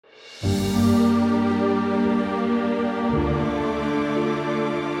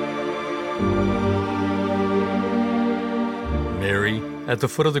at the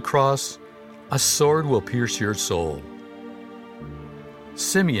foot of the cross, a sword will pierce your soul.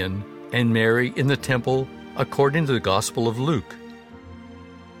 Simeon and Mary in the temple, according to the Gospel of Luke.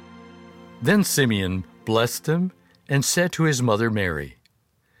 Then Simeon blessed them and said to his mother Mary,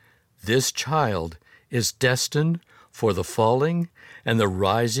 "This child is destined for the falling and the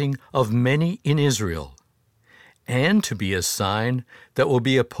rising of many in Israel, and to be a sign that will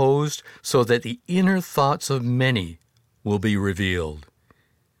be opposed, so that the inner thoughts of many will be revealed.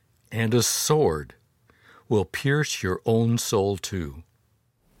 And a sword will pierce your own soul too."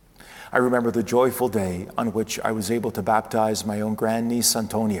 I remember the joyful day on which I was able to baptize my own grandniece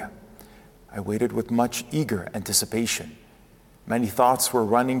Antonia. I waited with much eager anticipation. Many thoughts were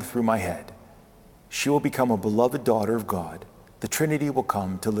running through my head. She will become a beloved daughter of God. The Trinity will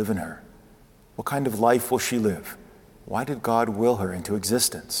come to live in her. What kind of life will she live? Why did God will her into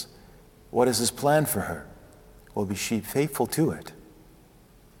existence? What is His plan for her? Will she be faithful to it?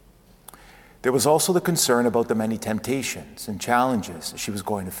 There was also the concern about the many temptations and challenges she was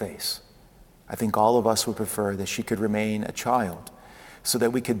going to face. I think all of us would prefer that she could remain a child so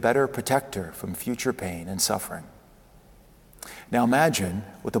that we could better protect her from future pain and suffering. Now imagine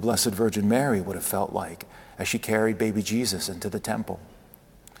what the Blessed Virgin Mary would have felt like as she carried baby Jesus into the temple.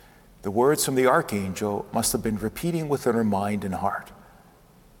 The words from the archangel must have been repeating within her mind and heart.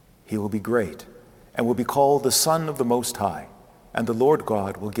 He will be great and will be called the Son of the Most High, and the Lord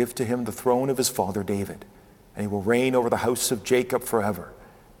God will give to him the throne of his father David, and he will reign over the house of Jacob forever,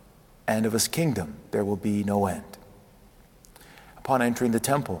 and of his kingdom there will be no end. Upon entering the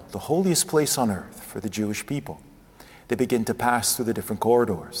temple, the holiest place on earth for the Jewish people, they begin to pass through the different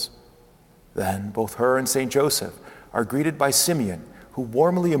corridors. Then both her and Saint Joseph are greeted by Simeon, who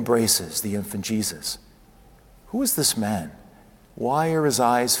warmly embraces the infant Jesus. Who is this man? Why are his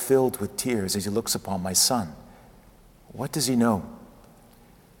eyes filled with tears as he looks upon my son? What does he know?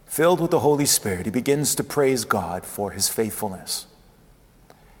 Filled with the Holy Spirit, he begins to praise God for his faithfulness.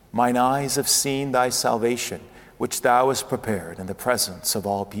 "Mine eyes have seen thy salvation, which thou hast prepared in the presence of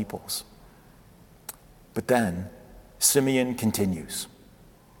all peoples." But then Simeon continues,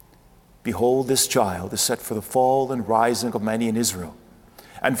 "Behold, this child is set for the fall and rising of many in Israel,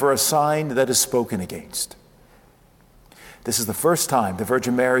 and for a sign that is spoken against." This is the first time the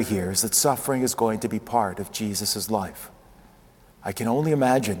Virgin Mary hears that suffering is going to be part of Jesus' life. I can only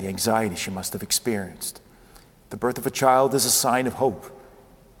imagine the anxiety she must have experienced. The birth of a child is a sign of hope.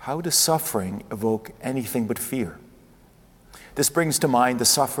 How does suffering evoke anything but fear? This brings to mind the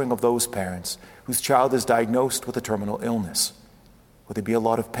suffering of those parents whose child is diagnosed with a terminal illness. Will there be a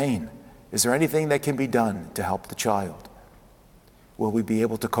lot of pain? Is there anything that can be done to help the child? Will we be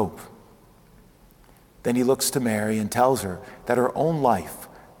able to cope? Then he looks to Mary and tells her that her own life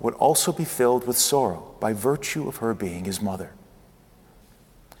would also be filled with sorrow by virtue of her being his mother.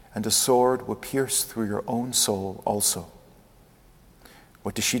 And a sword will pierce through your own soul also.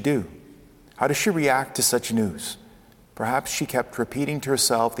 What does she do? How does she react to such news? Perhaps she kept repeating to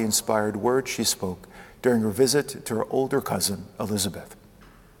herself the inspired words she spoke during her visit to her older cousin, Elizabeth.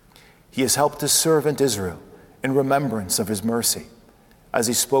 "He has helped his servant Israel in remembrance of his mercy, as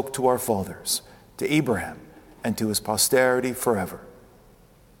he spoke to our fathers, to Abraham, and to his posterity forever.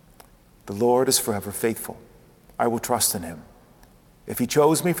 The Lord is forever faithful. I will trust in him. If he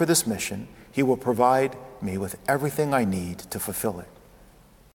chose me for this mission, he will provide me with everything I need to fulfill it."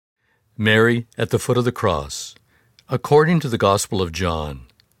 Mary at the foot of the cross, according to the Gospel of John.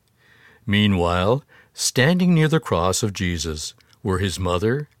 Meanwhile, standing near the cross of Jesus were his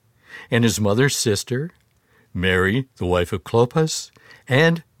mother and his mother's sister, Mary, the wife of Clopas,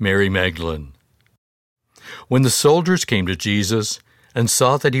 and Mary Magdalene. When the soldiers came to Jesus and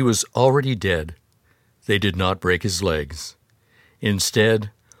saw that he was already dead, they did not break his legs.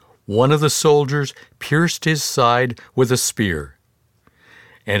 Instead, one of the soldiers pierced his side with a spear,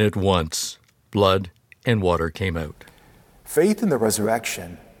 and at once blood and water came out. Faith in the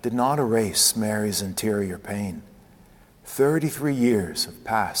resurrection did not erase Mary's interior pain. 33 years have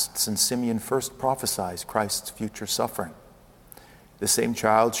passed since Simeon first prophesied Christ's future suffering. The same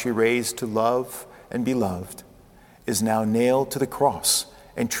child she raised to love and be loved is now nailed to the cross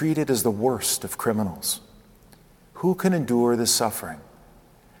and treated as the worst of criminals. Who can endure this suffering?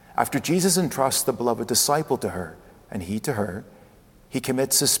 After Jesus entrusts the beloved disciple to her, and he to her, he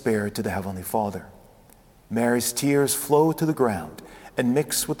commits his spirit to the Heavenly Father. Mary's tears flow to the ground and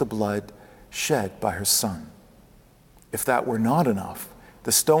mix with the blood shed by her son. If that were not enough,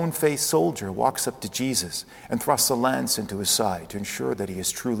 the stone-faced soldier walks up to Jesus and thrusts a lance into his side to ensure that he has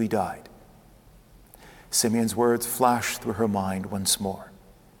truly died. Simeon's words flash through her mind once more.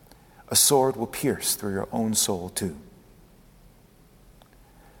 A sword will pierce through your own soul too.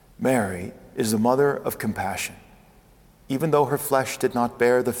 Mary is the mother of compassion. Even though her flesh did not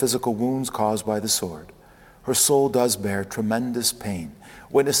bear the physical wounds caused by the sword, her soul does bear tremendous pain,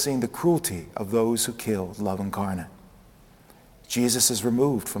 witnessing the cruelty of those who killed love incarnate. Jesus is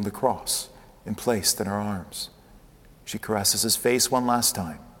removed from the cross and placed in her arms. She caresses his face one last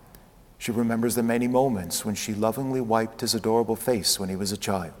time. She remembers the many moments when she lovingly wiped his adorable face when he was a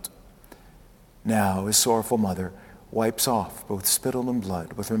child. Now his sorrowful mother wipes off both spittle and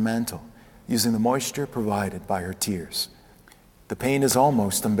blood with her mantle, using the moisture provided by her tears. The pain is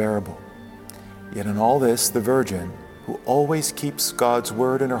almost unbearable. Yet in all this, the Virgin, who always keeps God's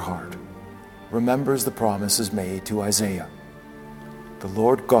word in her heart, remembers the promises made to Isaiah. The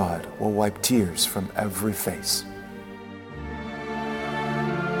Lord God will wipe tears from every face.